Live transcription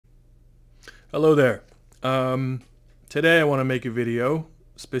Hello there. Today I want to make a video.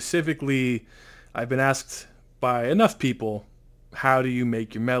 Specifically, I've been asked by enough people, how do you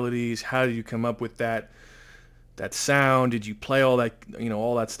make your melodies? How do you come up with that sound? Did you play all that,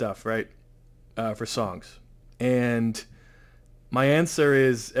 all that stuff, right? For songs. And my answer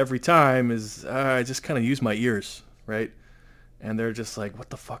is every time is I just kind of use my ears, right? And they're just like, what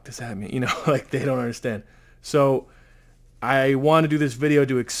the fuck does that mean? Like they don't understand. So I want to do this video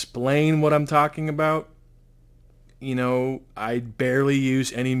to explain what I'm talking about. I barely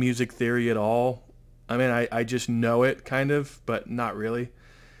use any music theory at all. I mean, I just know it kind of, but not really.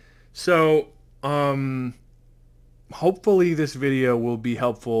 So, hopefully this video will be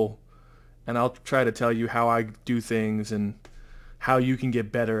helpful, and I'll try to tell you how I do things and how you can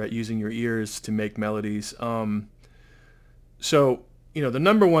get better at using your ears to make melodies. So, the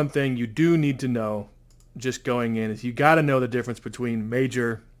number one thing you do need to know just going in is you got to know the difference between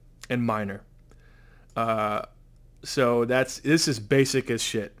major and minor. So this is basic as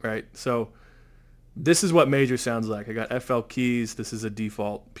shit, right? So this is what major sounds like. I got FL keys. This is a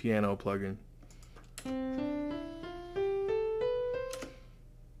default piano plugin.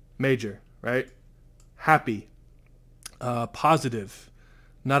 Major, right? Happy, positive,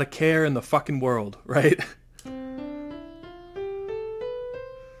 not a care in the fucking world, right?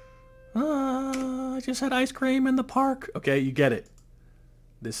 I just had ice cream in the park. Okay, you get it.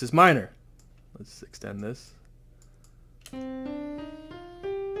 This is minor. Let's extend this.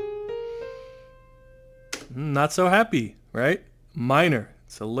 Not so happy, right? Minor.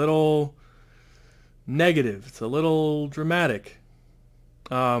 It's a little negative. It's a little dramatic.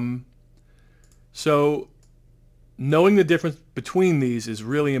 So knowing the difference between these is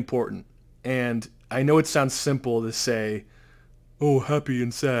really important. And I know it sounds simple to say, oh, happy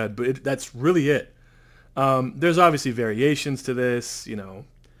and sad, but that's really it. There's obviously variations to this,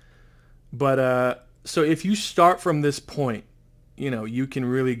 but so if you start from this point, you can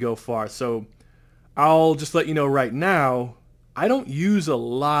really go far. So I'll just let you know right now, I don't use a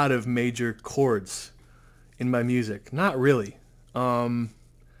lot of major chords in my music. Not really. Yeah,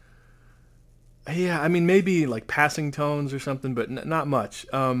 I mean, maybe like passing tones or something, but not much.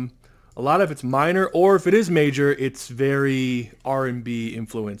 A lot of it's minor, or if it is major, it's very R&B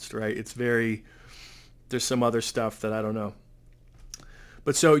influenced, right? There's some other stuff that I don't know.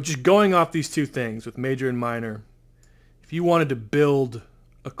 But so just going off these two things with major and minor, if you wanted to build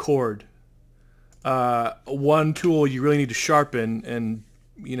a chord, one tool you really need to sharpen and,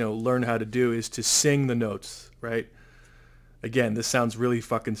 learn how to do is to sing the notes, right? Again, this sounds really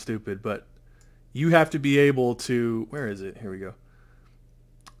fucking stupid, but you have to be able to, where is it? Here we go.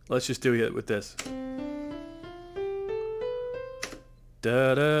 Let's just do it with this.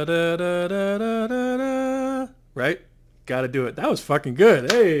 Da da da da da da da da. Right? Got to do it. That was fucking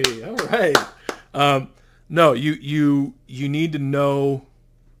good. Hey, all right. No, you need to know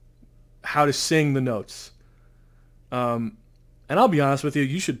how to sing the notes. And I'll be honest with you,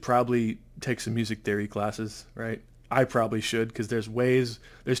 you should probably take some music theory classes, right? I probably should, because there's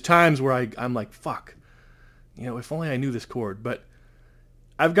times where I'm like, fuck, if only I knew this chord, but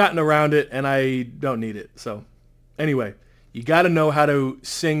I've gotten around it and I don't need it. So anyway, you got to know how to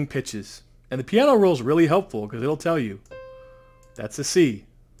sing pitches. And the piano roll is really helpful because it'll tell you that's a C,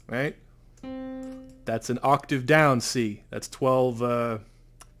 right? That's an octave down C. That's 12,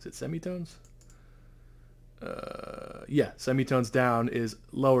 is it semitones? Yeah, semitones down is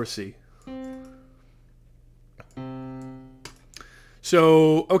lower C.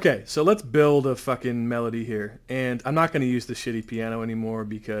 So, okay, so let's build a fucking melody here. And I'm not going to use the shitty piano anymore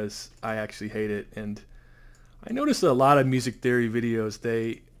because I actually hate it. And I noticed a lot of music theory videos,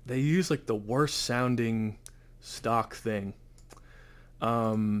 they use like the worst sounding stock thing.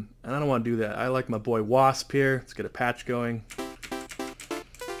 And I don't want to do that. I like my boy Wasp here. Let's get a patch going.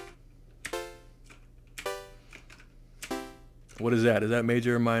 What is that? Is that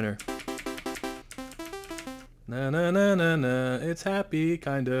major or minor? Na na na na na. It's happy,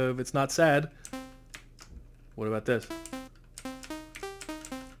 kind of. It's not sad. What about this?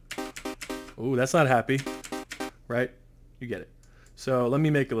 Ooh, that's not happy. Right? You get it. So let me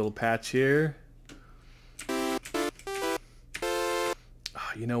make a little patch here. Oh,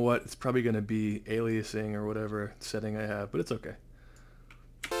 you know what? It's probably going to be aliasing or whatever setting I have, but it's okay.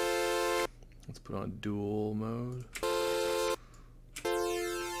 Let's put on dual mode.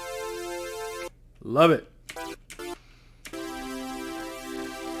 Love it.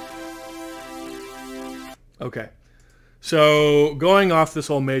 Okay, so going off this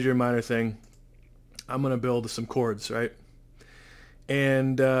whole major and minor thing, I'm going to build some chords, right?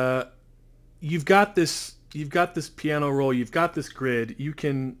 And you've got this piano roll, you've got this grid. You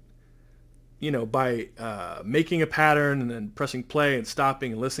can by making a pattern and then pressing play and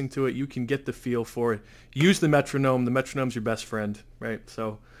stopping and listening to it, you can get the feel for it. Use the metronome. The metronome's your best friend, right?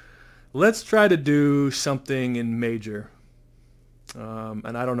 So let's try to do something in major.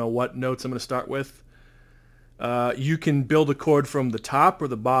 And I don't know what notes I'm going to start with. You can build a chord from the top or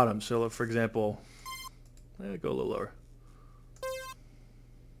the bottom. So, for example, go a little lower.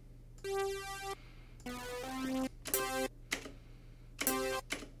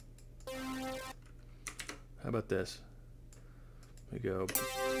 How about this? We go.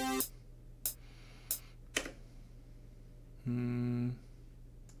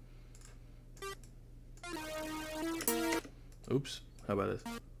 Oops. How about this?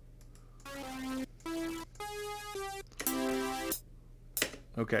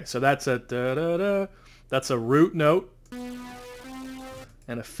 Okay, so that's a da da da. That's a root note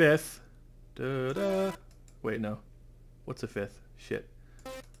and a fifth. Da da. Wait, no. What's a fifth? Shit.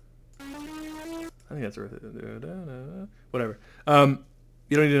 I think that's a whatever.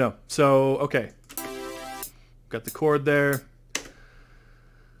 You don't need to know. So okay, got the chord there,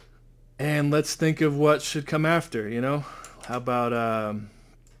 and let's think of what should come after. How about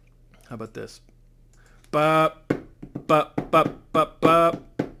this? Ba ba ba ba ba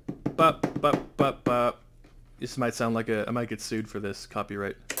ba ba ba ba. This might sound like I might get sued for this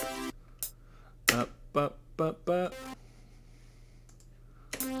copyright. Ba ba ba ba.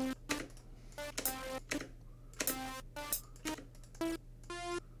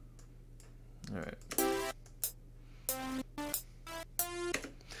 All right.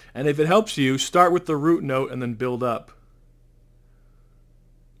 And if it helps you, start with the root note and then build up.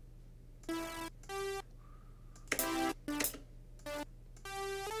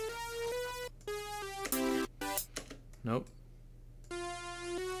 Nope.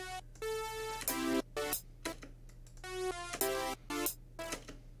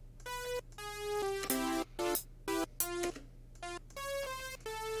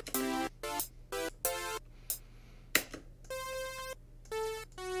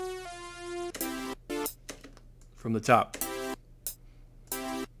 From the top.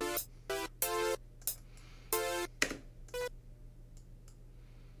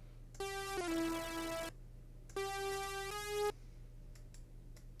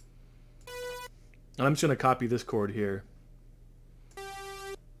 And I'm just going to copy this chord here.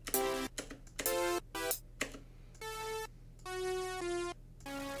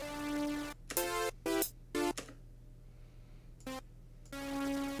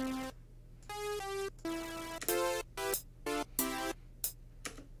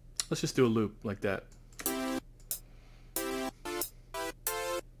 Let's just do a loop like that.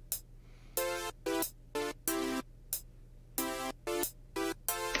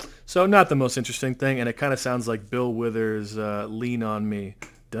 So not the most interesting thing, and it kind of sounds like Bill Withers' "Lean on Me."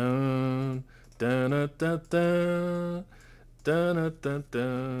 Dun, dun, dun, dun, dun, dun, dun,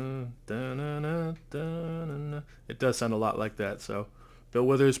 dun, dun, dun. It does sound a lot like that. So, Bill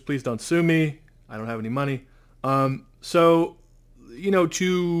Withers, please don't sue me. I don't have any money. So,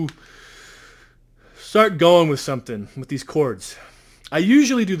 to start going with something with these chords, I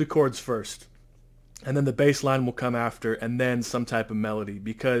usually do the chords first, and then the bass line will come after, and then some type of melody,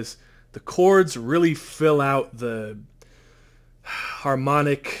 because the chords really fill out the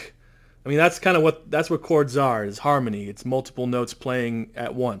harmonic. I mean, that's what chords are, is harmony. It's multiple notes playing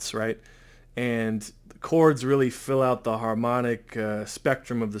at once, right? And the chords really fill out the harmonic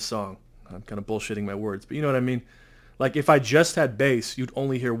spectrum of the song. I'm kind of bullshitting my words, but you know what I mean? Like, if I just had bass, you'd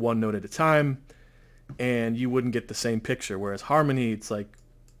only hear one note at a time, and you wouldn't get the same picture. Whereas harmony, it's like,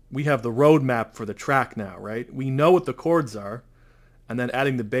 we have the roadmap for the track now, right? We know what the chords are, and then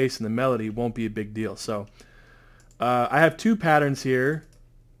adding the bass and the melody won't be a big deal. So I have two patterns here.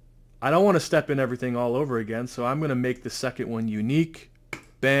 I don't want to step in everything all over again, so I'm going to make the second one unique.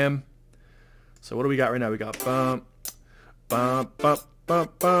 Bam. So what do we got right now? We got bump, bump, bump,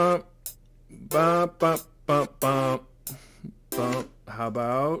 bump, bump, bump, bump, bump, bump, bump. How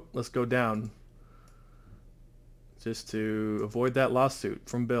about, let's go down, just to avoid that lawsuit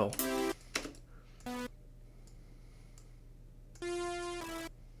from Bill.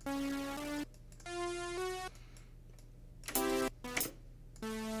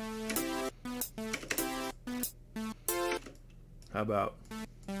 How about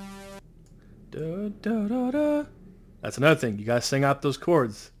da, da, da, da. That's another thing. You guys sing out those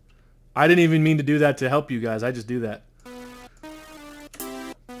chords. I didn't even mean to do that to help you guys. I just do that.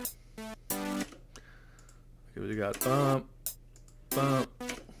 Okay, we got bump, bump.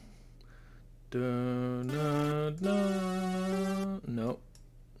 Da, na, na. Nope.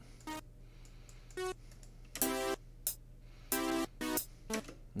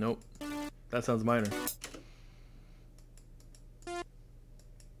 Nope. That sounds minor.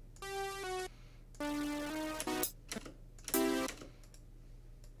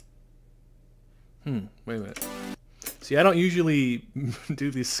 Wait a minute. See, I don't usually do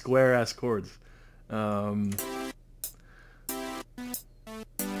these square-ass chords. How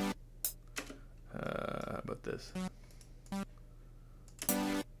about this?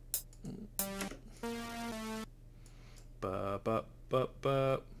 Ba ba ba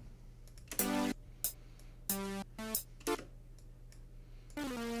ba.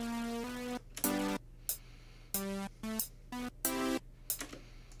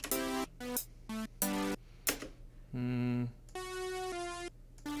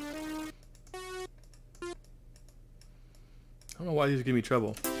 I don't know why these give me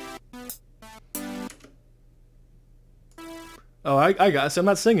trouble. Oh, I got it. So I'm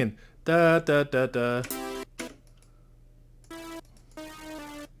not singing. Da da da da.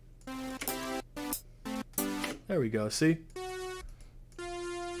 There we go. See?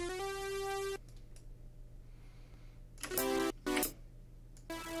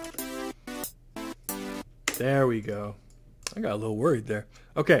 There we go. I got a little worried there.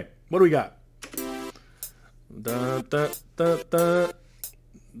 Okay, what do we got? Da da da da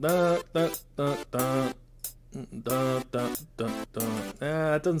da da da da da da da da.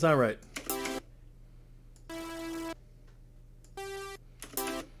 That doesn't sound right.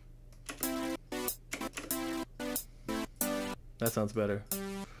 That sounds better.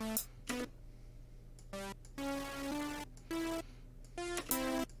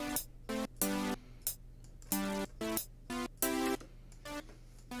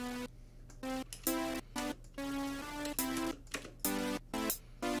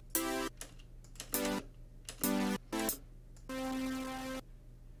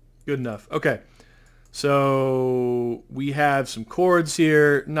 Good enough. Okay. So we have some chords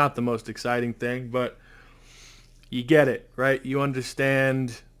here. Not the most exciting thing, but you get it, right? You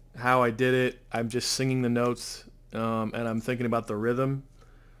understand how I did it. I'm just singing the notes, and I'm thinking about the rhythm,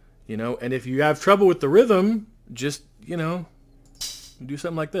 you know? And if you have trouble with the rhythm, just, you know, do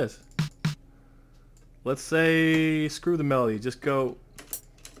something like this. Let's say, screw the melody. Just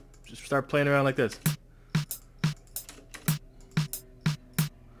start playing around like this.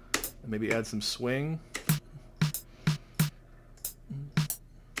 Maybe add some swing.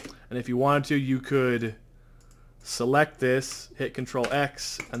 And if you wanted to, you could select this, hit Control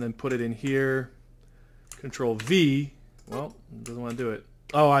X, and then put it in here. Control V. Well, it doesn't want to do it.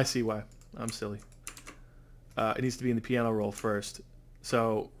 Oh, I see why. I'm silly. It needs to be in the piano roll first.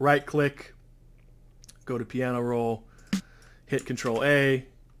 So right click, go to piano roll, hit Control A,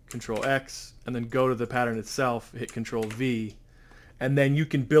 Control X, and then go to the pattern itself, hit Control V. And then you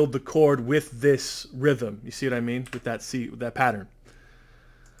can build the chord with this rhythm. You see what I mean? With that pattern.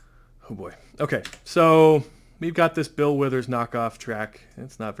 Oh boy. Okay, so we've got this Bill Withers knockoff track.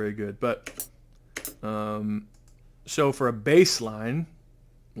 It's not very good, but so for a bass line,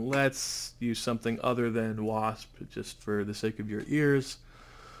 let's use something other than Wasp, just for the sake of your ears.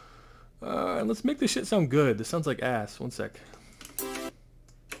 And let's make this shit sound good. This sounds like ass. One sec.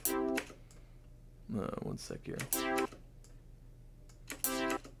 One sec here.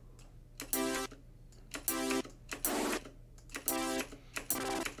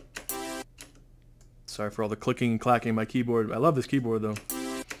 Sorry for all the clicking and clacking on my keyboard. I love this keyboard though.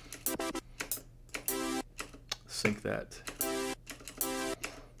 Sync that.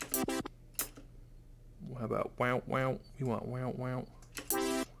 How about wow wow? We want wow wow.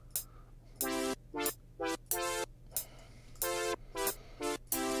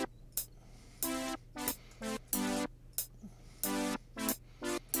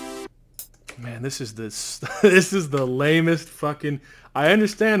 Man, this is this is the lamest fucking. I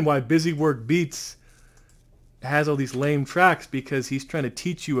understand why Busy Work Beats has all these lame tracks, because he's trying to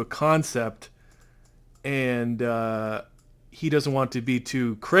teach you a concept, and he doesn't want to be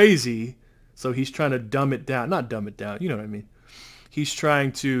too crazy, so he's trying to dumb it down. Not dumb it down, you know what I mean. He's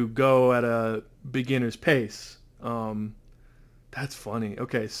trying to go at a beginner's pace. That's funny.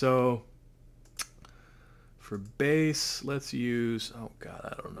 Okay, so for bass, let's use, oh god,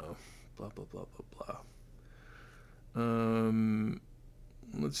 I don't know. Blah blah blah blah blah.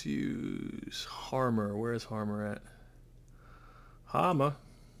 Let's use Harmer. Where is Harmer at? Hama.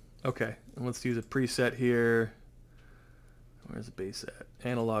 Okay, and let's use a preset here. Where's the bass at?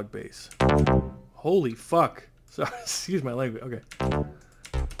 Analog bass. Holy fuck. Sorry, excuse my language. Okay.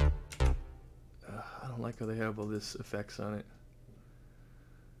 I don't like how they have all this effects on it.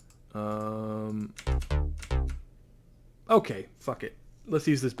 Okay, fuck it. Let's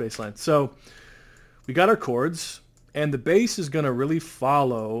use this bass line. So we got our chords, and the bass is going to really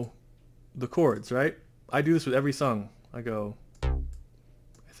follow the chords, right? I do this with every song. I go, I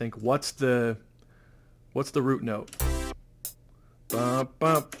think, what's the root note? Bump,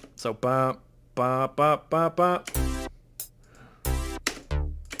 bump. So bump, bump, bump, bump, bump.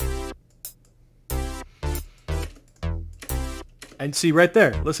 And see right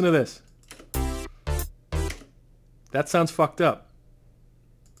there, listen to this. That sounds fucked up.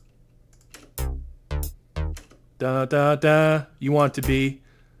 Da da da. You want it to be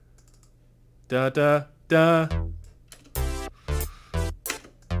da da da.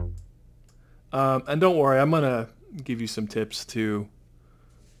 And don't worry, I'm gonna give you some tips to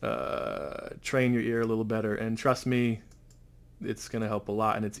train your ear a little better. And trust me, it's gonna help a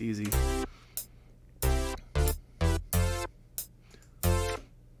lot, and it's easy.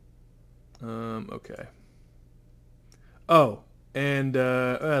 Okay. Oh, and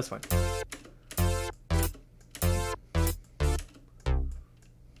that's fine.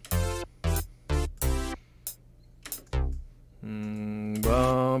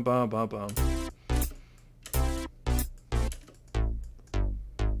 Bum, bum, bum, bum.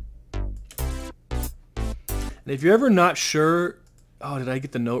 And if you're ever not sure, oh, did I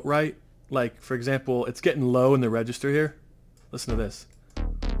get the note right? Like, for example, it's getting low in the register here. Listen to this.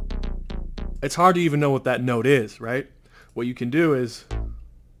 It's hard to even know what that note is, right? What you can do is,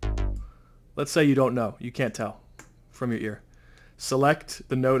 let's say you don't know. You can't tell from your ear. Select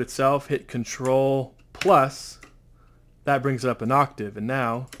the note itself, hit Control plus. That brings it up an octave. And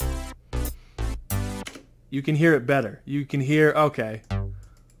now you can hear it better. You can hear, okay,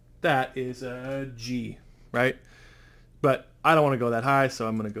 that is a G, right? But I don't want to go that high, so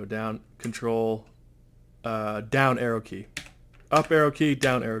I'm going to go down, Control, down arrow key. Up arrow key,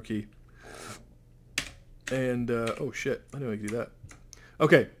 down arrow key. And, oh shit, I didn't do that.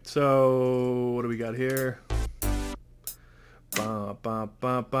 Okay, so what do we got here? Ba, ba,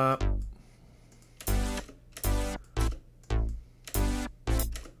 ba, ba.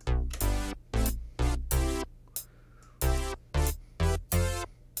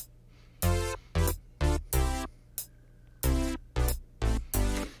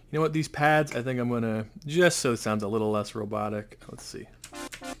 You know what, these pads, I think I'm going to, just so it sounds a little less robotic, let's see.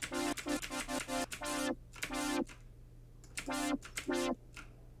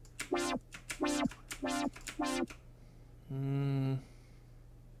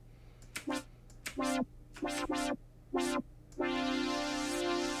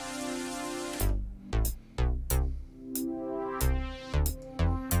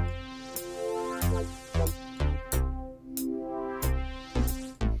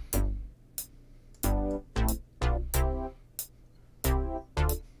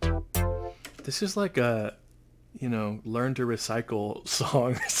 This is like a, you know, learn to recycle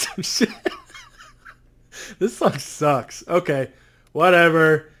song or some shit. This song sucks. Okay,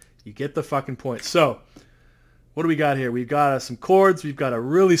 whatever. You get the fucking point. So, what do we got here? We've got some chords. We've got a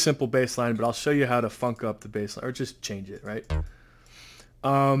really simple bass line, but I'll show you how to funk up the bass line, or just change it, right?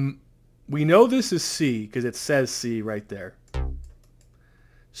 We know this is C because it says C right there.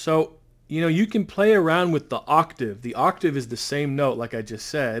 So, you know, you can play around with the octave. The octave is the same note, like I just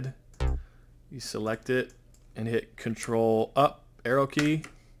said. You select it and hit Control up arrow key.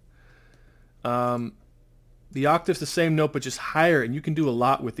 The octave's the same note but just higher, and you can do a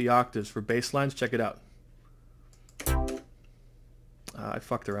lot with the octaves for bass lines. Check it out. I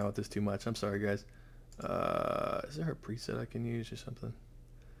fucked around with this too much. I'm sorry, guys. Is there a preset I can use or something?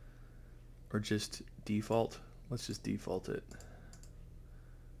 Or just default? Let's just default it.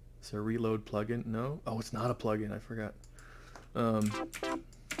 Is there a reload plugin? No? Oh, it's not a plugin. I forgot.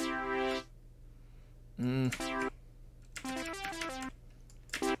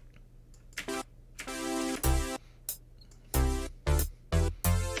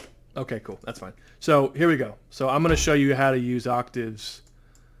 Okay, cool. That's fine. So here we go. So I'm going to show you how to use octaves,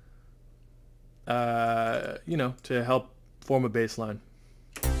 you know, to help form a bass line.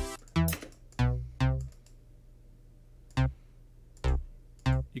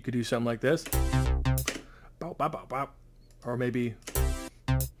 You could do something like this. Bow, bow, bow, bow. Or maybe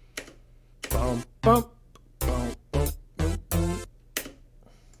bum, bum, bum, bum, bum,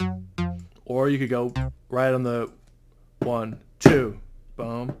 bum. Or you could go right on the 1, 2,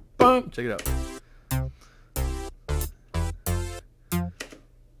 bum, bum. Check it out.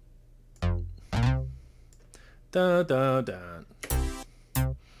 Da da da.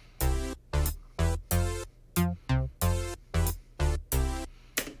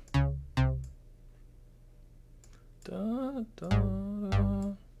 Da, da,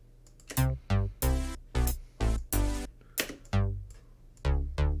 da.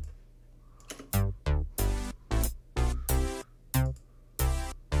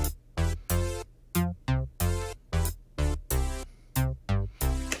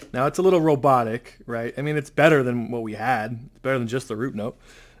 Now it's a little robotic, right? I mean, it's better than what we had. It's better than just the root note.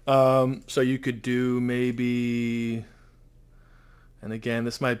 So you could do maybe, and again,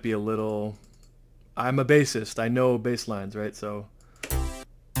 this might be a little, I'm a bassist. I know bass lines, right? So,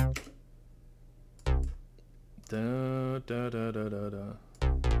 da, da, da, da, da, da.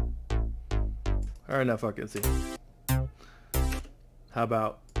 All right, now fuck it. Let's see. How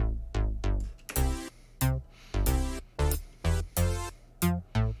about?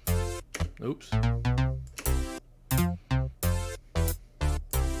 Oops.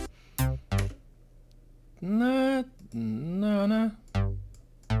 Nah, no, no.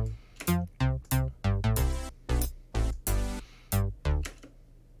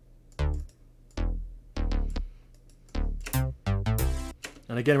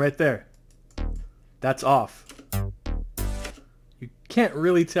 And again, right there. That's off. You can't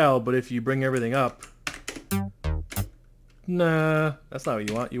really tell, but if you bring everything up, nah, that's not what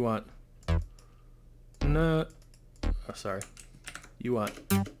you want. You want, nah, oh, sorry. You want,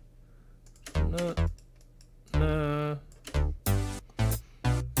 nah, nah.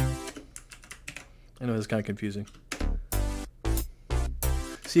 I know this is kind of confusing.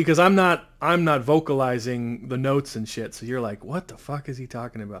 See, because I'm not vocalizing the notes and shit, so you're like, what the fuck is he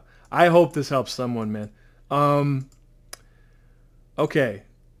talking about? I hope this helps someone, man. Okay,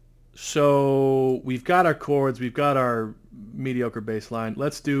 so we've got our chords, we've got our mediocre bass line.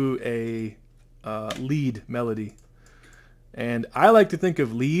 Let's do a lead melody. And I like to think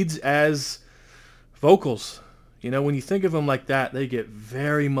of leads as vocals. You know, when you think of them like that, they get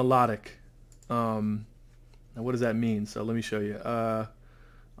very melodic. Now, what does that mean? So let me show you.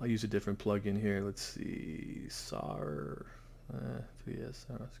 I'll use a different plugin here. Let's see. SAR. Yes.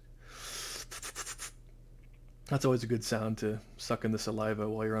 That's always a good sound to suck in the saliva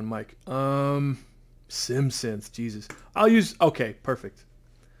while you're on mic. SimSynth. Jesus. I'll use... Okay, perfect.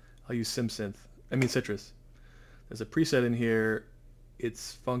 I'll use SimSynth. I mean Citrus. There's a preset in here.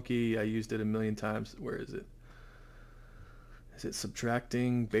 It's funky. I used it a million times. Where is it? Is it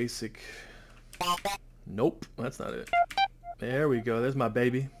subtracting basic? Nope. That's not it. There we go. There's my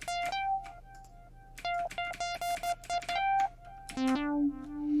baby.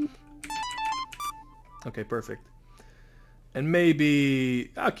 Okay, perfect. And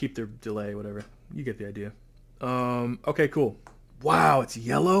maybe I'll keep the delay, whatever. You get the idea. Okay, cool. Wow, it's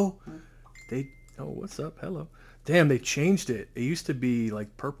yellow. Oh, what's up? Hello. Damn, they changed it. It used to be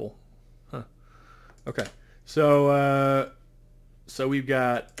like purple. Huh. Okay. So we've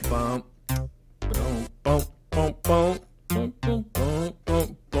got bump, bump, bump, bump, bump.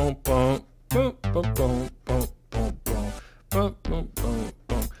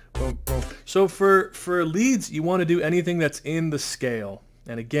 So for leads, you want to do anything that's in the scale.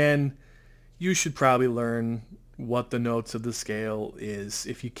 And again, you should probably learn what the notes of the scale is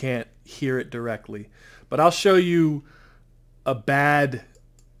if you can't hear it directly. But I'll show you a bad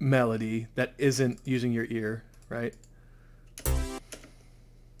melody that isn't using your ear, right?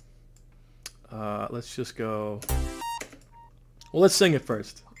 Let's just go... Well, let's sing it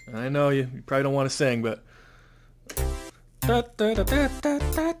first. I know you probably don't want to sing, but...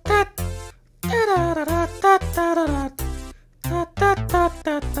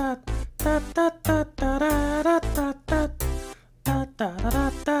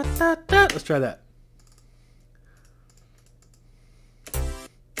 Let's try that.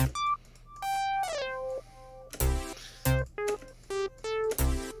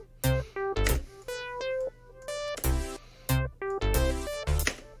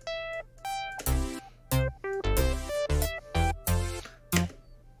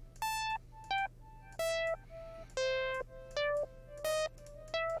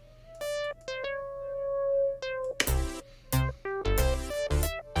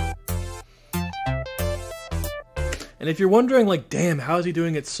 And if you're wondering, like, damn, how is he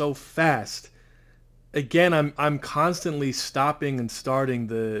doing it so fast? Again, I'm constantly stopping and starting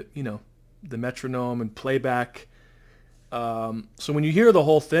the metronome and playback. So when you hear the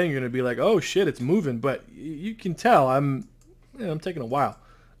whole thing, you're gonna be like, oh shit, it's moving. But you can tell I'm taking a while.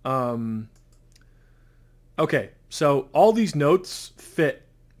 Okay, so all these notes fit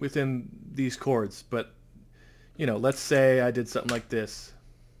within these chords, but let's say I did something like this.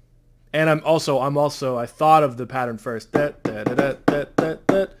 And I thought of the pattern first. Right?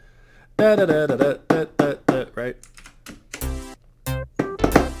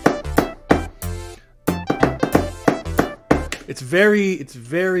 It's very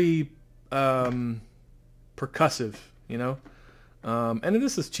percussive, and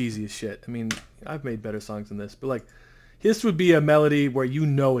this is cheesy as shit. I mean, I've made better songs than this, but like, this would be a melody where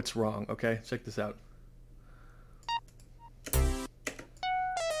it's wrong. Okay, check this out.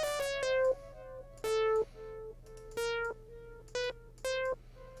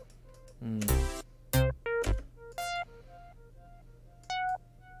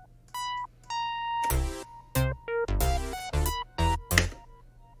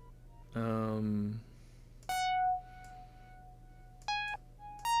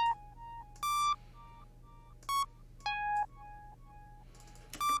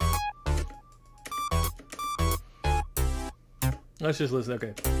 Let's just listen.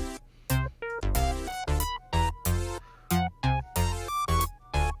 Okay.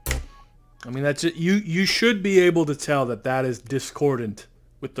 I mean, that's it. You should be able to tell that that is discordant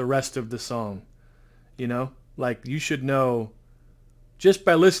with the rest of the song. You know, like you should know just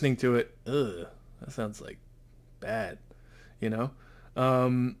by listening to it. Ugh, that sounds like bad. You know,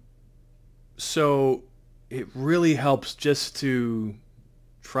 so it really helps just to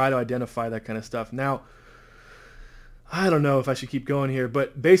try to identify that kind of stuff. Now, I don't know if I should keep going here,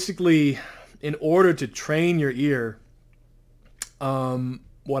 but basically, in order to train your ear,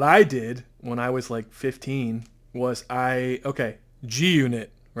 what I did when I was like 15 was G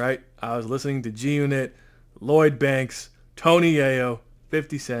Unit, right? I was listening to G Unit, Lloyd Banks, Tony Yayo,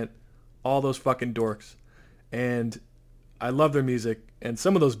 50 Cent, all those fucking dorks. And I love their music, and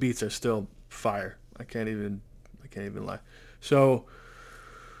some of those beats are still fire. I can't even lie. So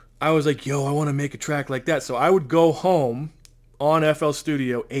I was like, yo, I want to make a track like that. So I would go home on FL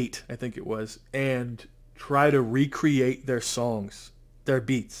Studio 8, I think it was, and try to recreate their songs, their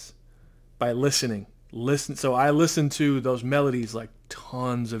beats, by listening. So I listened to those melodies like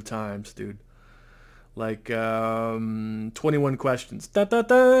tons of times, dude. Like 21 Questions. Da da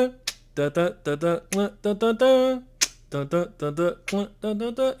da da da da da da da da da. Da, da, da, da, da,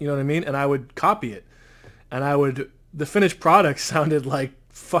 da, da, you know what I mean? And I would copy it. And the finished product sounded like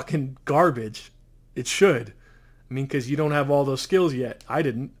fucking garbage. It should. I mean, because you don't have all those skills yet. I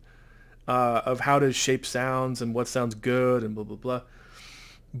didn't. Of how to shape sounds and what sounds good and blah, blah, blah.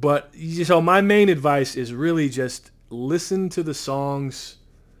 But, so my main advice is really just listen to the songs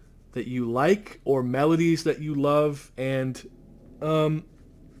that you like or melodies that you love and, you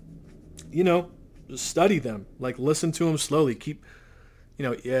know, study them. Like, listen to them slowly. Keep, you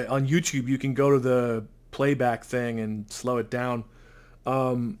know, on YouTube you can go to the playback thing and slow it down.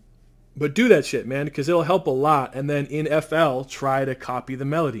 But do that shit, man, because it'll help a lot. And then in FL, try to copy the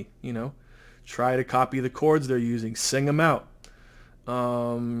melody, you know. Try to copy the chords they're using. Sing them out.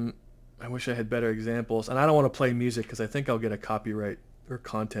 I wish I had better examples. And I don't want to play music because I think I'll get a copyright or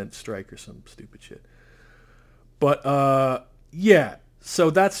content strike or some stupid shit. But, yeah.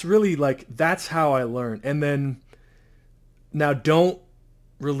 So that's really like, that's how I learn. And then, now don't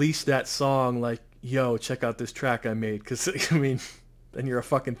release that song like, yo, check out this track I made. Because, I mean, then you're a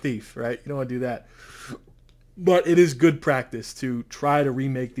fucking thief, right? You don't want to do that. But it is good practice to try to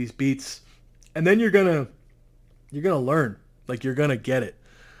remake these beats. And then you're gonna learn. Like, you're gonna get it.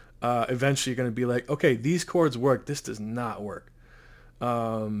 Eventually you're gonna be like, okay, these chords work. This does not work.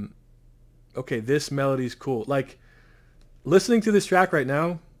 Okay, this melody's cool. Like, listening to this track right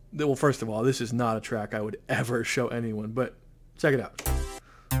now, well, first of all, this is not a track I would ever show anyone, but check it out.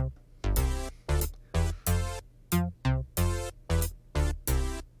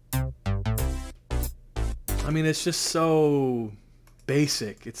 I mean, it's just so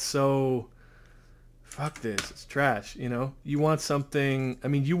basic. It's so, fuck this, it's trash, you know? You want something, I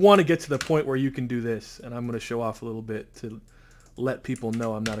mean, you want to get to the point where you can do this, and I'm going to show off a little bit to let people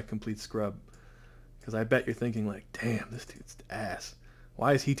know I'm not a complete scrub. Because I bet you're thinking like, damn, this dude's ass.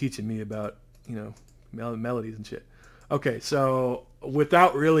 Why is he teaching me about, you know, melodies and shit? Okay, so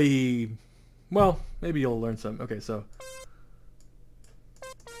without really, well, maybe you'll learn something. Okay, so.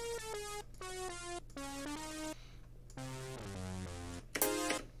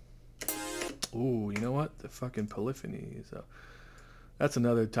 Ooh, you know what? The fucking polyphony. So that's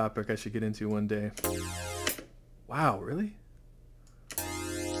another topic I should get into one day. Wow, really?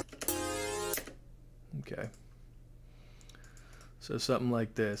 Okay. So something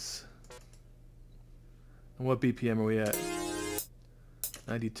like this. And what BPM are we at?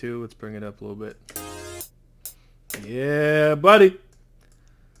 92. Let's bring it up a little bit. Yeah, buddy.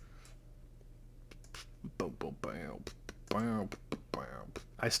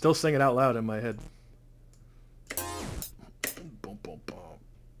 I still sing it out loud in my head.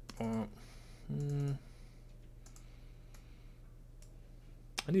 I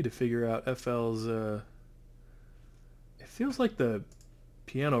need to figure out FL's, it feels like the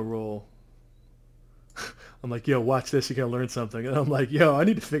piano roll. I'm like, yo, watch this, you're gonna learn something. And I'm like, yo, I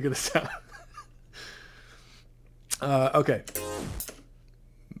need to figure this out. Okay.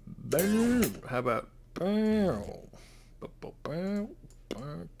 How about...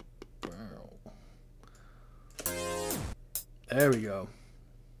 There we go.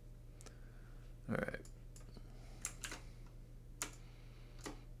 All right.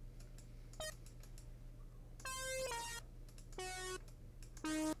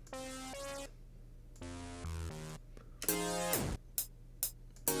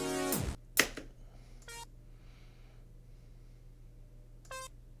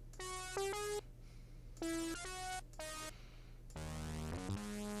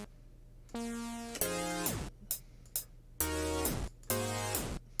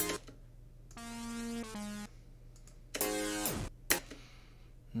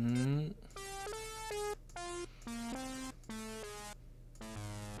 Mm.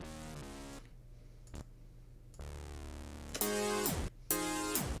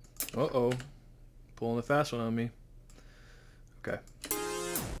 Uh-oh. Pulling the fast one on me. Okay.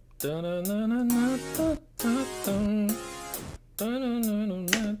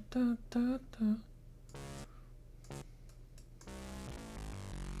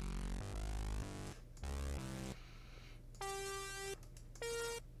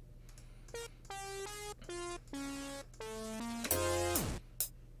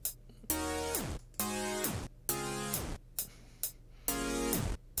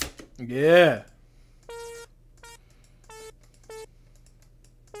 Yeah.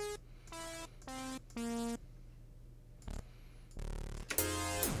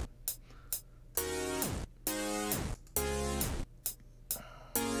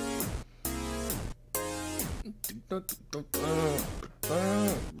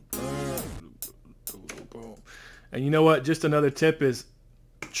 And you know what? Just another tip is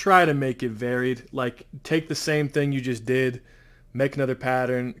try to make it varied. Like, take the same thing you just did, make another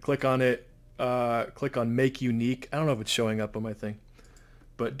pattern, click on it, click on make unique. I don't know if it's showing up on my thing,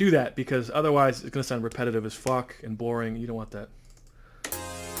 but do that, because otherwise it's going to sound repetitive as fuck and boring. You don't want that.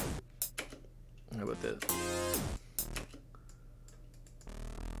 How about this?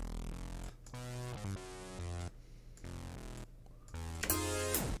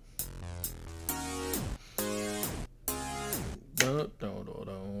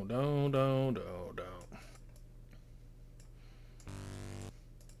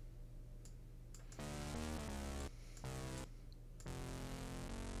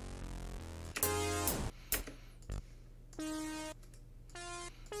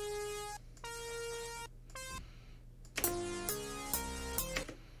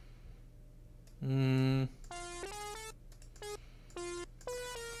 Mm.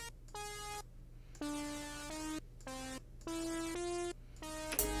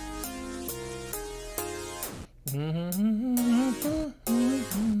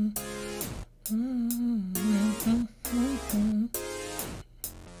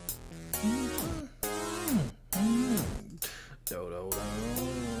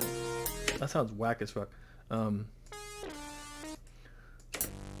 That sounds whack as fuck.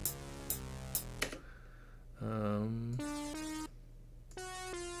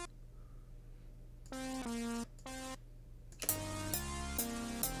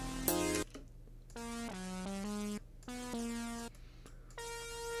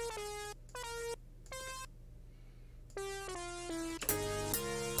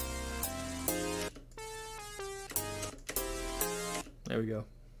 There we go.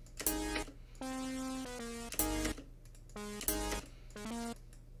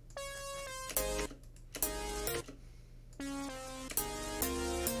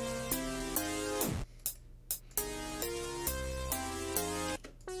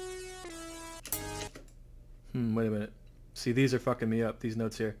 Wait a minute. See, these are fucking me up, these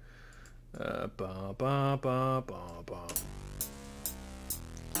notes here. Ba, ba, ba, ba, ba.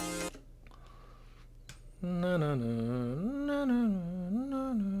 No, no, no, no, no,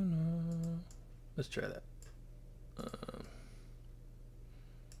 no, no, no. Let's try that.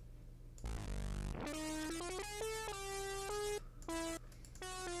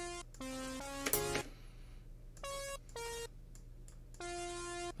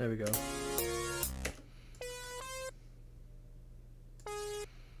 There we go.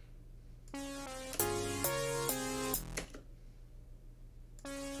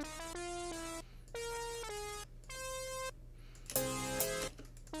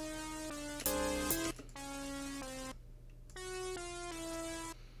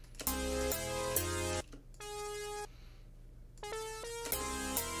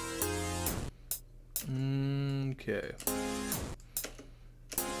 Okay.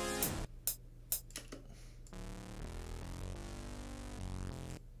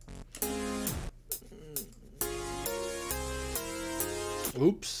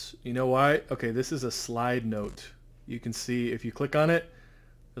 Oops. You know why? Okay, this is a slide note. You can see if you click on it,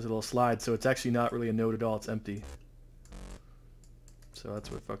 there's a little slide, so it's actually not really a note at all. It's empty. So that's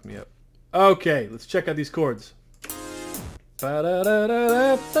what fucked me up. Okay, let's check out these chords. I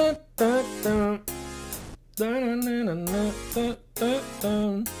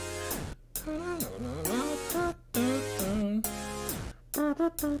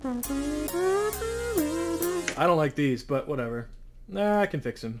don't like these, but whatever. Nah, I can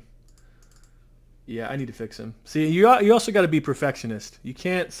fix them. Yeah, I need to fix him. See, you also got to be perfectionist. You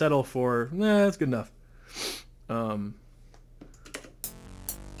can't settle for, nah, that's good enough.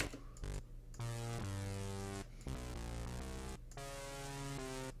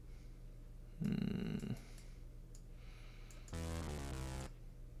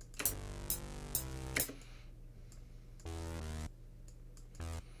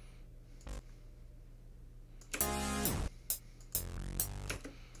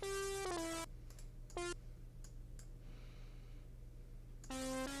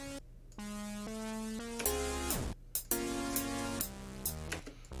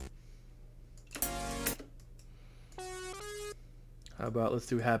 How about let's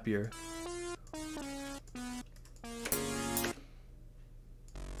do happier?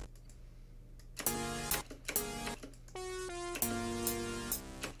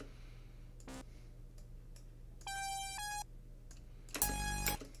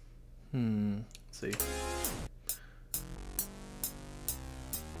 Let's see.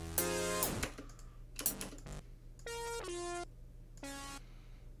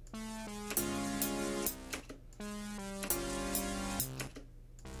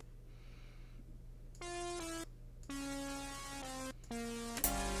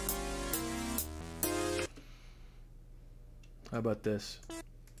 How about this?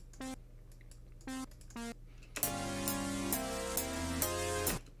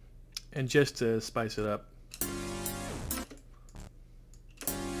 And just to spice it up.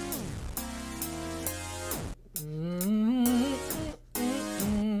 And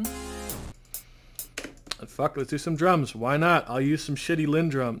fuck, let's do some drums. Why not? I'll use some shitty Lin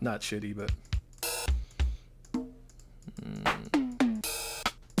drum. Not shitty, but...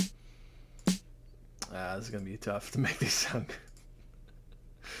 this is gonna be tough to make these sound good.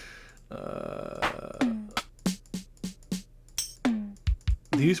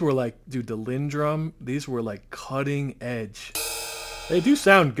 These were like, dude, the Lin drum, these were like cutting edge. They do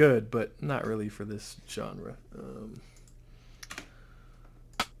sound good, but not really for this genre.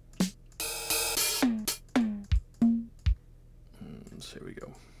 So here we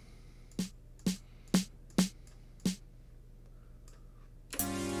go.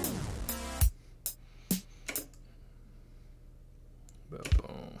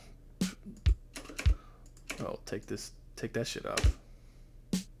 Oh, take that shit off.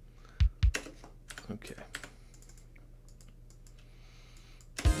 Okay.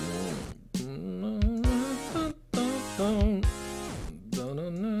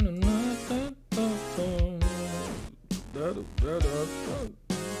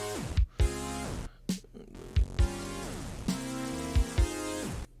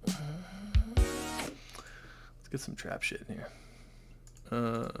 Let's get some trap shit in here.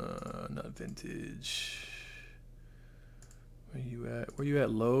 Not vintage. Where you at? Where you at,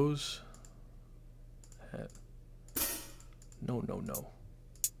 Lowe's? No.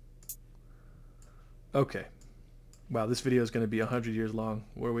 Okay. Wow, this video is going to be 100 years long.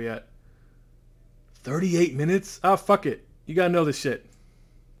 Where are we at? 38 minutes? Ah, fuck it. You got to know this shit.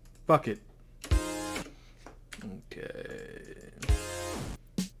 Fuck it. Okay.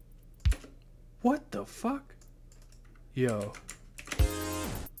 What the fuck? Yo.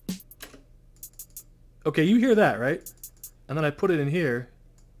 Okay, you hear that, right? And then I put it in here.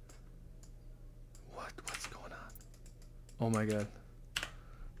 What's going on? Oh my god.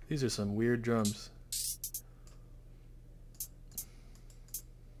 These are some weird drums.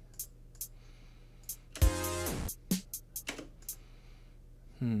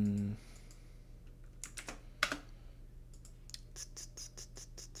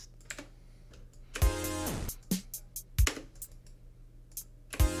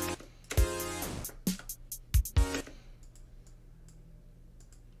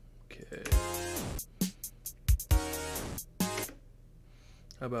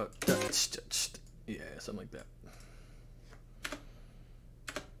 How about yeah, something like that.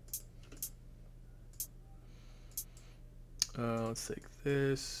 Let's take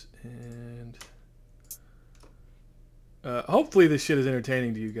this and hopefully this shit is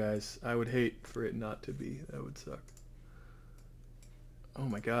entertaining to you guys. I would hate for it not to be. That would suck. Oh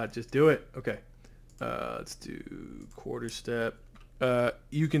my god, just do it. Okay. Let's do quarter step.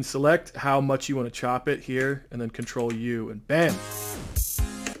 You can select how much you want to chop it here and then control U and bam.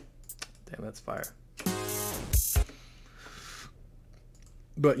 Damn, that's fire.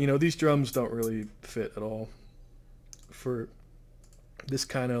 But you know, these drums don't really fit at all for this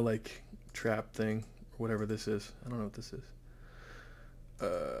kind of like trap thing or whatever this is. I don't know what this is.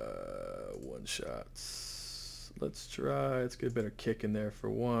 One shots. Let's try. Let's get a better kick in there for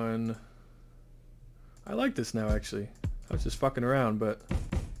one. I like this now, actually. I was just fucking around, but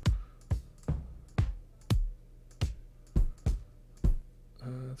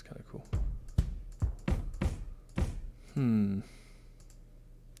that's kind of cool. I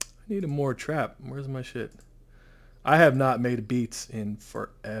need a more trap. Where's my shit? I have not made beats in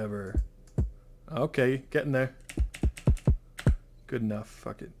forever. Okay, getting there. Good enough.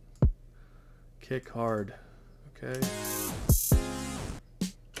 Fuck it. Kick hard. Okay.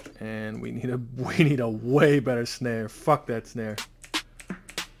 And we need a way better snare. Fuck that snare.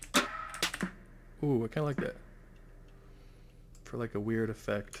 Ooh, I kind of like that. For like a weird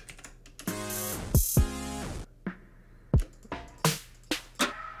effect.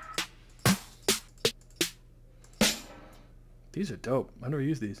 These are dope. I've never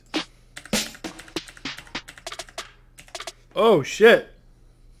used these. Oh shit!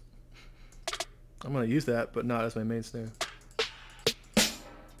 I'm gonna use that, but not as my main snare.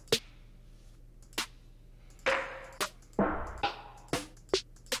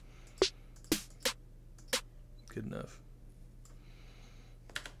 Good enough.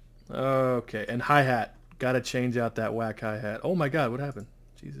 Okay, and hi-hat. Gotta change out that whack hi-hat. Oh my god, what happened?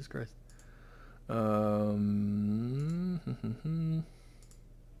 Jesus Christ. I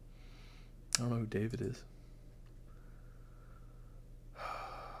don't know who David is.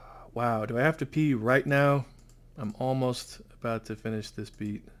 Wow, do I have to pee right now? I'm almost about to finish this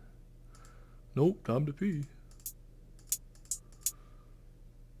beat. Nope, time to pee.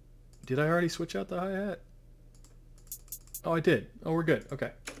 Did I already switch out the hi-hat? Oh, I did. Oh, we're good.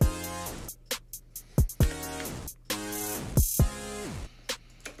 Okay.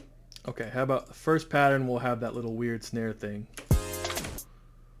 Okay, how about the first pattern will have that little weird snare thing.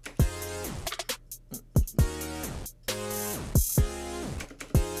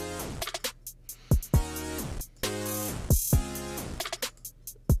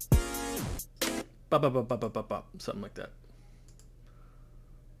 Bop, bop, bop, bop, bop, bop, bop. Something like that.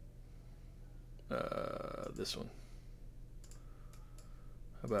 This one.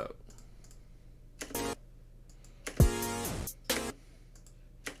 How about...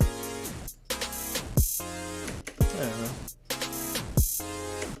 I don't know.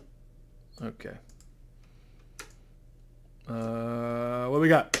 Okay. What do we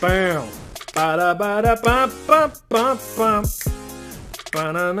got? Bam! Ba da ba da bum bum bum bum.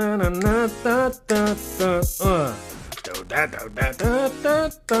 Ba na na na na da da da. Do da do da da da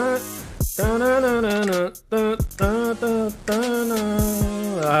da. Da na na na na da da da da.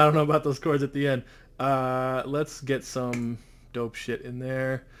 I don't know about those chords at the end. Let's get some dope shit in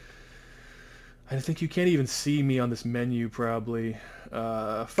there. I think you can't even see me on this menu, probably.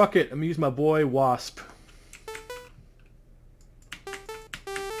 Fuck it. I'm gonna use my boy Wasp.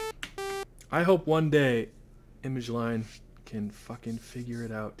 I hope one day ImageLine can fucking figure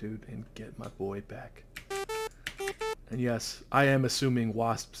it out, dude, and get my boy back. And yes, I am assuming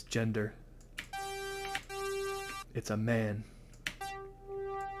Wasp's gender. It's a man.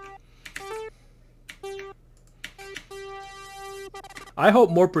 I hope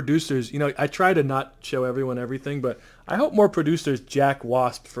more producers, you know, I try to not show everyone everything, but I hope more producers jack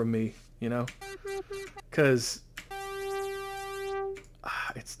Wasp from me, you know? Because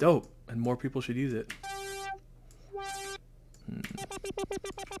it's dope, and more people should use it.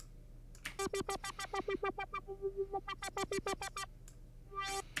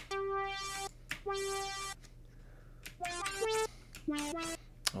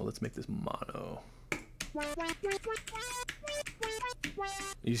 Oh, let's make this mono.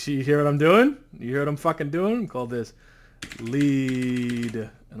 You hear what I'm doing? You hear what I'm fucking doing? Call this lead,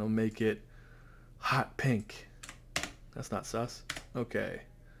 and I'll make it hot pink. That's not sus. Okay.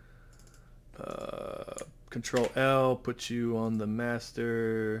 Control L, put you on the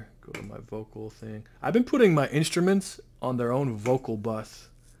master. Go to my vocal thing. I've been putting my instruments on their own vocal bus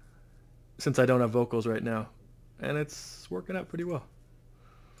since I don't have vocals right now, and it's working out pretty well.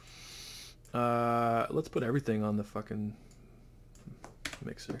 Let's put everything on the fucking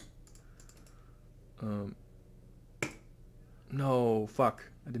mixer. No, fuck.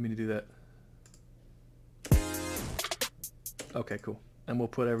 I didn't mean to do that. Okay, cool. And we'll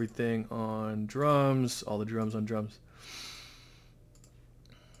put everything on drums, all the drums on drums.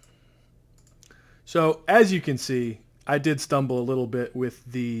 So, as you can see, I did stumble a little bit with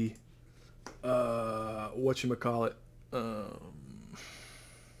the, whatchamacallit,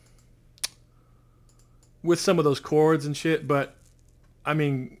 with some of those chords and shit, but I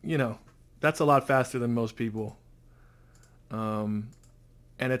mean, you know, that's a lot faster than most people. And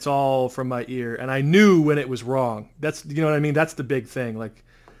it's all from my ear, and I knew when it was wrong. That's, you know what I mean? That's the big thing. Like,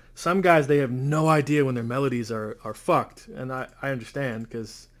 some guys, they have no idea when their melodies are fucked, and I understand,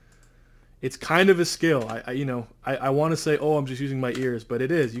 because it's kind of a skill. I want to say, oh, I'm just using my ears, but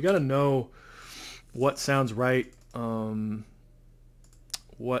it is. You got to know what sounds right,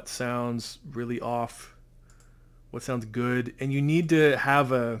 what sounds really off, what sounds good, and you need to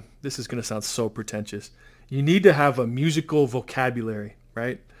have a, this is going to sound so pretentious, you need to have a musical vocabulary,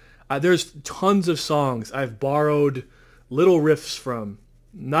 right? There's tons of songs I've borrowed little riffs from,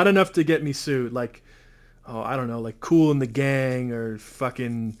 not enough to get me sued, like, oh, I don't know, like Kool and the Gang or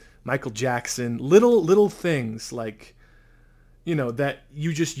fucking Michael Jackson, little things, like, you know, that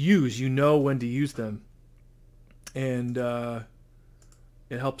you just use, you know when to use them, and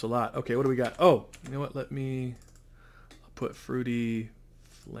it helps a lot. Okay, what do we got? Oh, you know what, let me put Fruity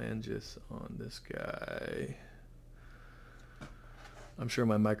Phalanges on this guy. I'm sure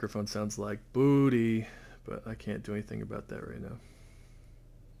my microphone sounds like booty, but I can't do anything about that right now.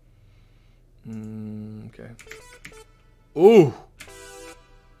 Okay. Ooh!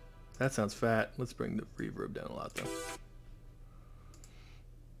 That sounds fat. Let's bring the reverb down a lot, though.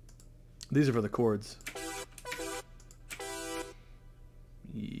 These are for the chords.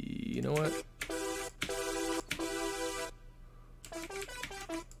 You know what?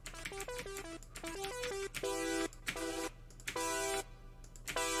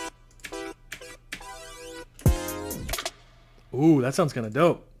 Ooh, that sounds kind of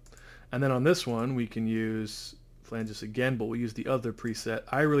dope. And then on this one, we can use flanges again, but we'll use the other preset.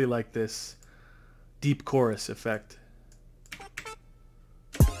 I really like this deep chorus effect.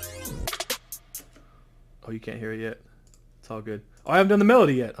 Oh, you can't hear it yet. It's all good. Oh, I haven't done the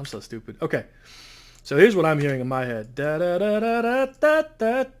melody yet. I'm so stupid. Okay. So here's what I'm hearing in my head. Da da da da da da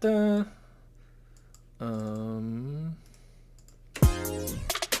da da.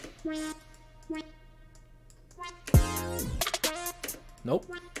 Nope.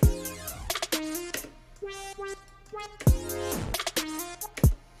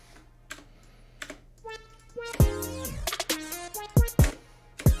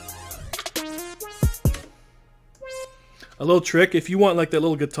 A little trick, if you want like that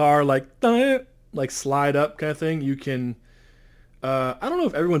little guitar like slide up kind of thing, you can I don't know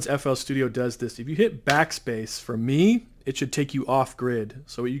if everyone's FL Studio does this. If you hit backspace, for me, it should take you off grid.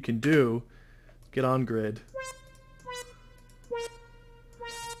 So what you can do, get on grid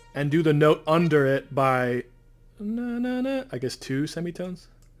and do the note under it by I guess 2 semitones,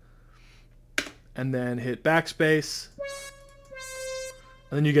 and then hit backspace,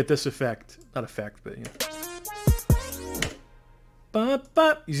 and then you get this effect. Not effect, but you know.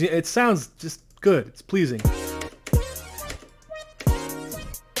 You see, it sounds just good. It's pleasing.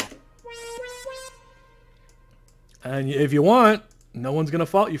 And if you want, no one's gonna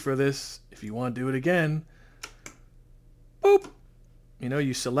fault you for this. If you want to do it again, boop. You know,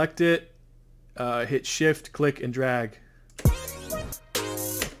 you select it, hit shift, click, and drag.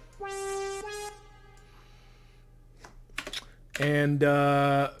 And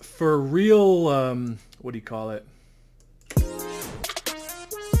for real, what do you call it?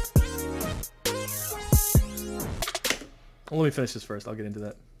 Well, let me finish this first. I'll get into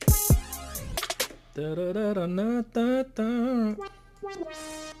that. Da, da, da, da, da, da.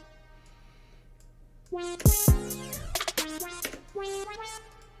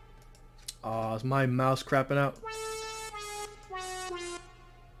 Oh, is my mouse crapping out?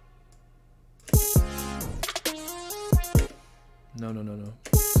 No, no, no, no.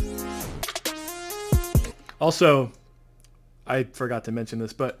 Also, I forgot to mention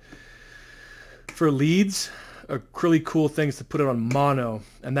this, but for leads, a really cool thing is to put it on mono,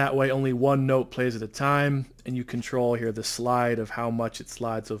 and that way only one note plays at a time, and you control here the slide of how much it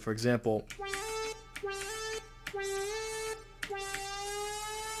slides. So for example, you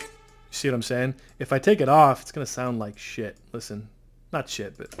see what I'm saying? If I take it off, it's gonna sound like shit. Listen, not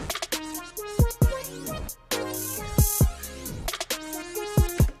shit, but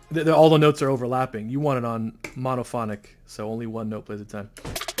all the notes are overlapping. You want it on monophonic, so only one note plays at a time.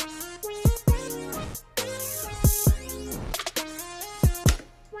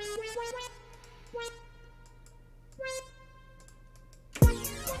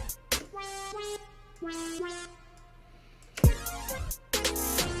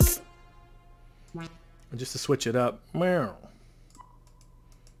 And just to switch it up. Nope.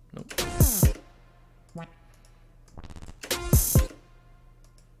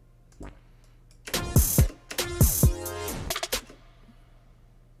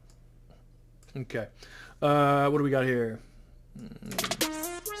 Okay. What do we got here?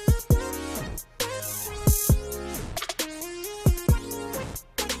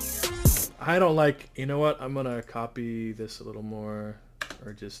 I don't like, you know what? I'm going to copy this a little more,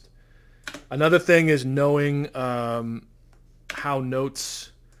 or just... Another thing is knowing how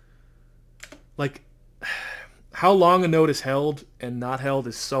notes, like how long a note is held and not held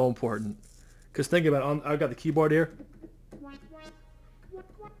is so important. Because think about it, I've got the keyboard here.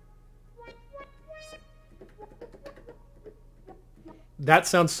 That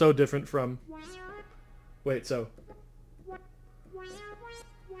sounds so different from, wait, so.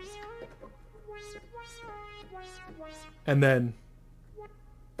 And then,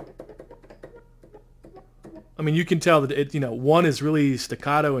 I mean, you can tell that it, you know, one is really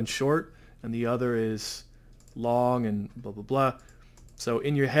staccato and short, and the other is long and blah, blah, blah. So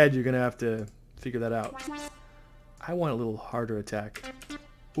in your head, you're going to have to figure that out. I want a little harder attack.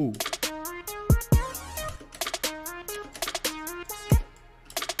 Ooh.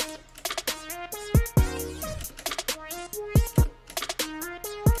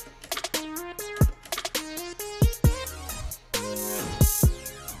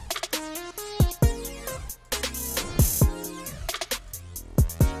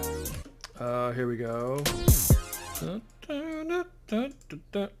 we go. Dun, dun, dun, dun, dun,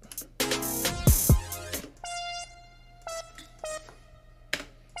 dun.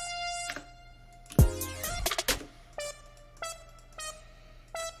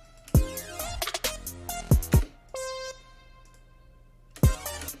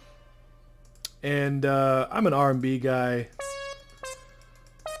 And I'm an R&B guy,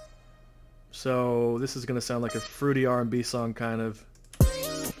 so this is gonna sound like a fruity R&B song kind of,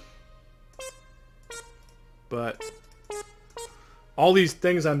 but all these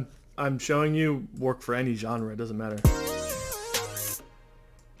things I'm showing you work for any genre. It doesn't matter.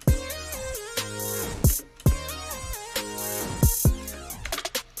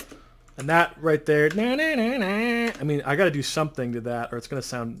 And that right there, na, na, na, na. I mean, I got to do something to that, or it's gonna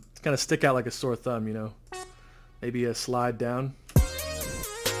sound, it's gonna stick out like a sore thumb, you know. Maybe a slide down.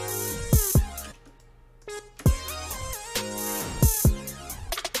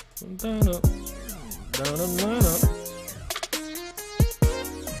 Down up, down up, down up.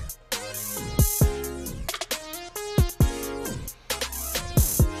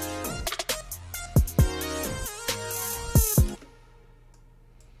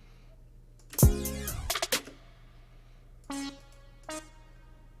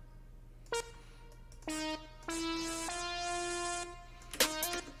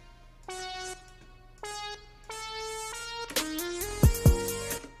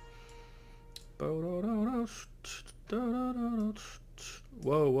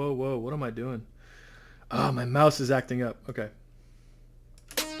 Whoa, whoa, whoa, what am I doing? Oh, my mouse is acting up. Okay.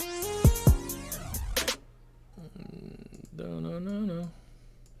 No.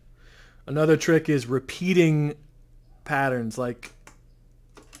 Another trick is repeating patterns. Like,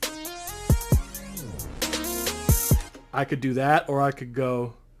 I could do that, or I could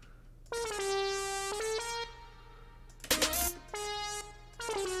go...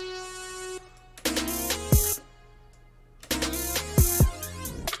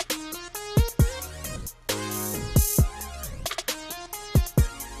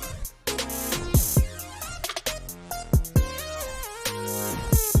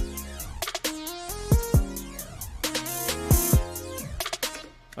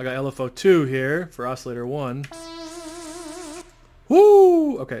 I got LFO 2 here for oscillator 1.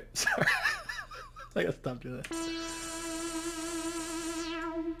 Woo! Okay, sorry. I gotta stop doing that.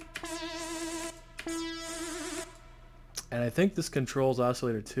 And I think this controls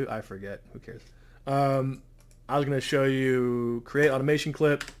oscillator 2. I forget. Who cares? I was gonna show you create automation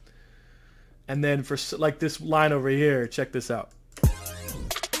clip, and then for like this line over here, check this out.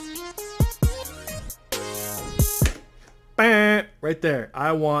 Right there.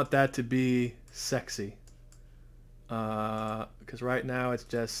 I want that to be sexy. Because right now it's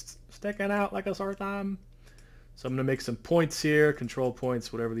just sticking out like a sore thumb. So I'm going to make some points here, control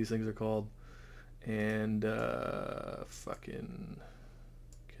points, whatever these things are called. And fucking...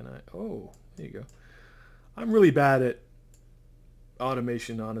 Can I... Oh, there you go. I'm really bad at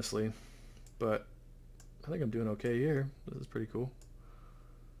automation, honestly. But I think I'm doing okay here. This is pretty cool.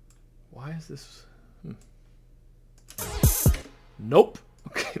 Why is this... Nope.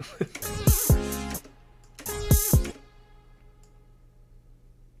 Okay.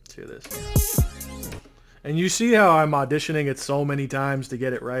 Let's hear this. And you see how I'm auditioning it so many times to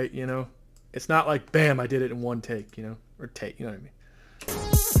get it right, you know? It's not like, bam, I did it in one take, you know? Or take, you know what I mean?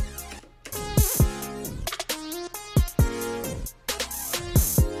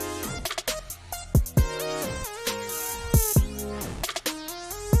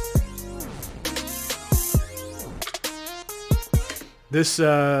 This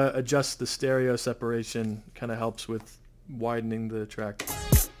adjusts the stereo separation, kind of helps with widening the track.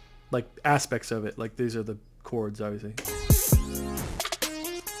 Like aspects of it, like these are the chords, obviously.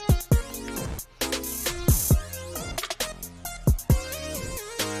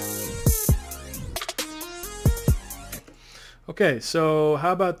 Okay, so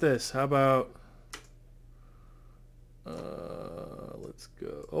how about this? How about... let's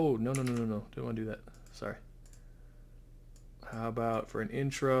go... Oh, no. Don't want to do that. Sorry. How about for an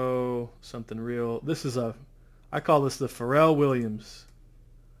intro, something real? This is a, I call this the Pharrell Williams.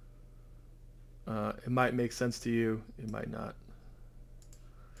 It might make sense to you. It might not.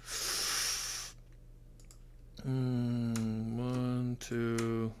 1,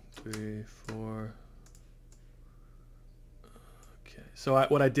 2, 3, 4. Okay. So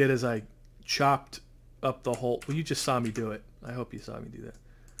what I did is I chopped up the whole. Well, you just saw me do it. I hope you saw me do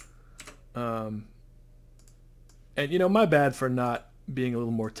that. And, you know, my bad for not being a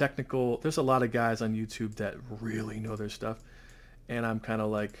little more technical. There's a lot of guys on YouTube that really know their stuff. And I'm kind of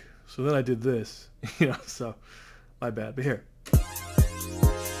like, so then I did this, you know, so my bad. But here.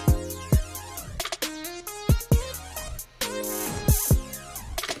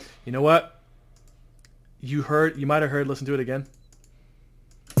 You know what? You might have heard, listen to it again.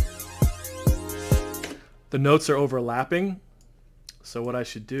 The notes are overlapping. So what I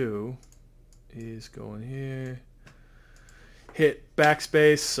should do is go in here, hit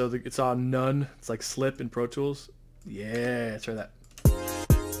backspace so that it's on none. It's like slip in Pro Tools. Yeah, let's try that.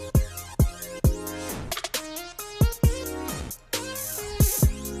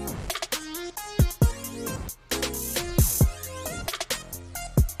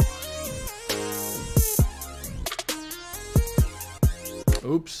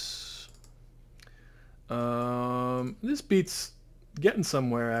 Oops. This beat's getting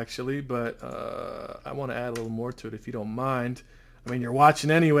somewhere actually, but I want to add a little more to it if you don't mind. I mean, you're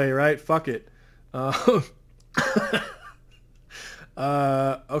watching anyway, right? Fuck it.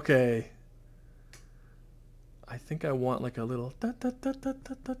 Okay. I think I want like a little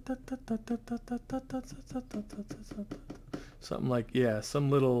something like, yeah, some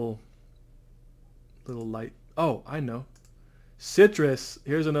little light. Oh, I know. Citrus.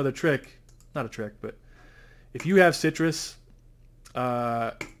 Here's another trick. Not a trick, but if you have Citrus,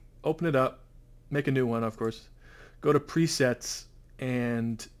 open it up, make a new one, of course. Go to presets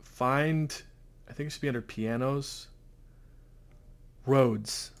and find, I think it should be under pianos,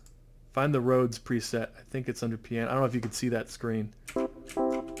 Rhodes. Find the Rhodes preset. I think it's under piano. I don't know if you can see that screen.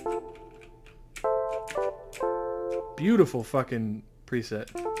 Beautiful fucking preset.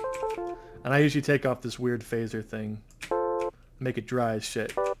 And I usually take off this weird phaser thing. Make it dry as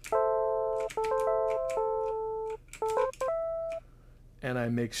shit. And I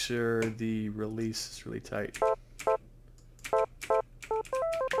make sure the release is really tight.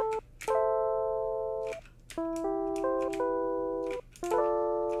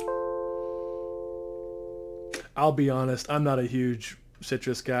 I'll be honest, I'm not a huge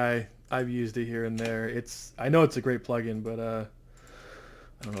Citrus guy. I've used it here and there. I know it's a great plugin, but I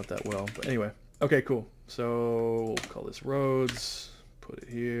don't know it that well. But anyway, okay, cool. So we'll call this Rhodes. Put it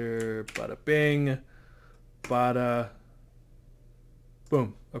here. Bada bing. Bada.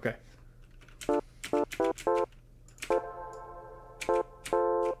 Boom. Okay.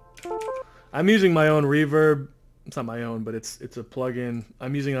 I'm using my own reverb. It's not my own, but it's a plugin.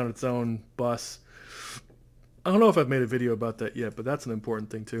 I'm using it on its own bus. I don't know if I've made a video about that yet, but that's an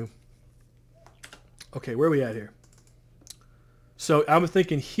important thing too. Okay, where are we at here? So I'm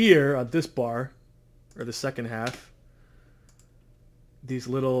thinking here on this bar, or the second half, these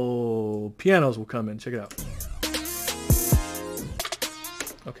little pianos will come in. Check it out.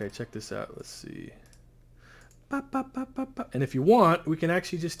 Okay, check this out. Let's see. And if you want, we can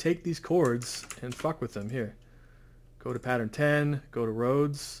actually just take these chords and fuck with them. Here. Go to pattern 10, go to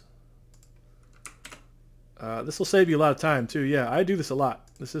Rhodes. This will save you a lot of time too. Yeah, I do this a lot.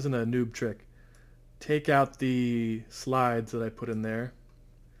 This isn't a noob trick. Take out the slides that I put in there.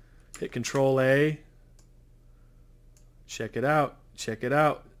 Hit Control A. Check it out. Check it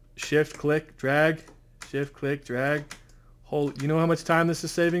out. Shift, click, drag. Shift, click, drag. Hold. You know how much time this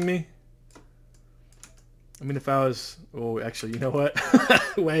is saving me? I mean, if I was... Oh, actually, you know what?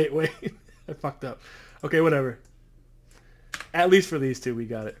 Wait. I fucked up. Okay, whatever. At least for these two, we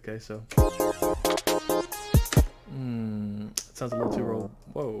got it. Okay, so... It sounds a little too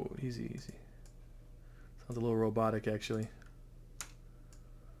Whoa, easy. Sounds a little robotic, actually.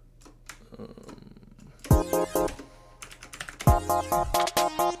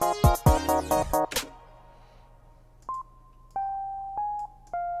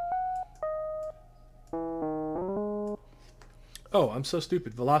 Oh, I'm so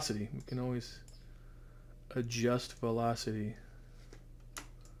stupid. Velocity. We can always adjust velocity.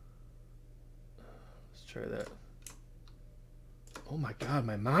 Let's try that. Oh my god,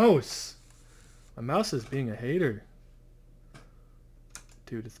 my mouse! My mouse is being a hater.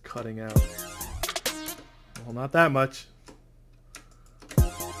 Dude, it's cutting out. Well, not that much.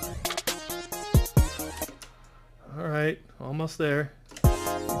 Alright, almost there. How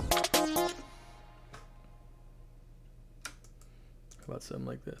about something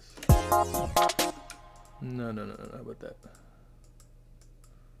like this? No. How about that?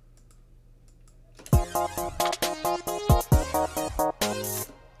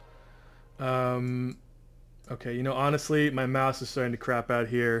 Okay, you know, honestly, my mouse is starting to crap out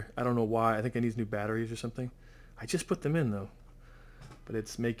here. I don't know why. I think I need new batteries or something. I just put them in, though. But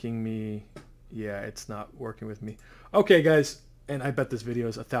it's making me... Yeah, it's not working with me. Okay, guys, and I bet this video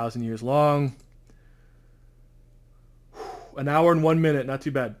is 1,000 years long. An hour and 1 minute, not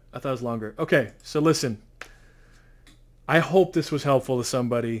too bad. I thought it was longer. Okay, so listen. I hope this was helpful to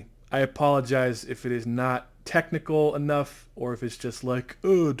somebody. I apologize if it is not technical enough or if it's just like,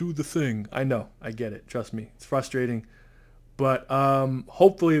 oh, do the thing. I know, I get it. Trust me, it's frustrating. But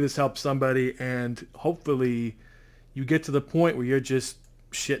hopefully this helps somebody, and hopefully you get to the point where you're just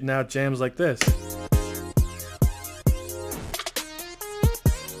shitting out jams like this.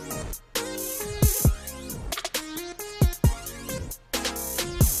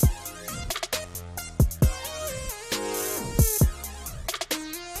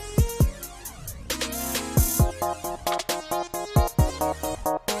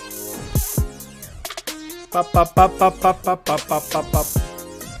 Pop, pop, pop, pop, pop, pop, pop, pop, pop, pop.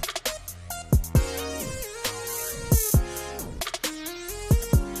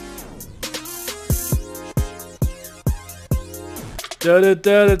 Da da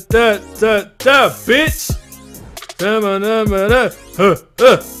da da da da, bitch. Da da da da,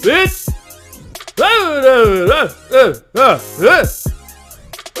 bitch. Da da da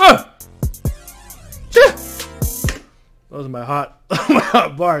Those are my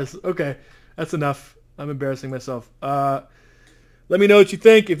hot bars. Okay, that's enough. I'm embarrassing myself. Let me know what you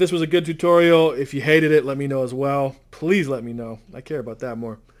think. If this was a good tutorial, if you hated it, let me know as well. Please let me know. I care about that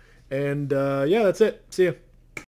more. And yeah, that's it. See ya.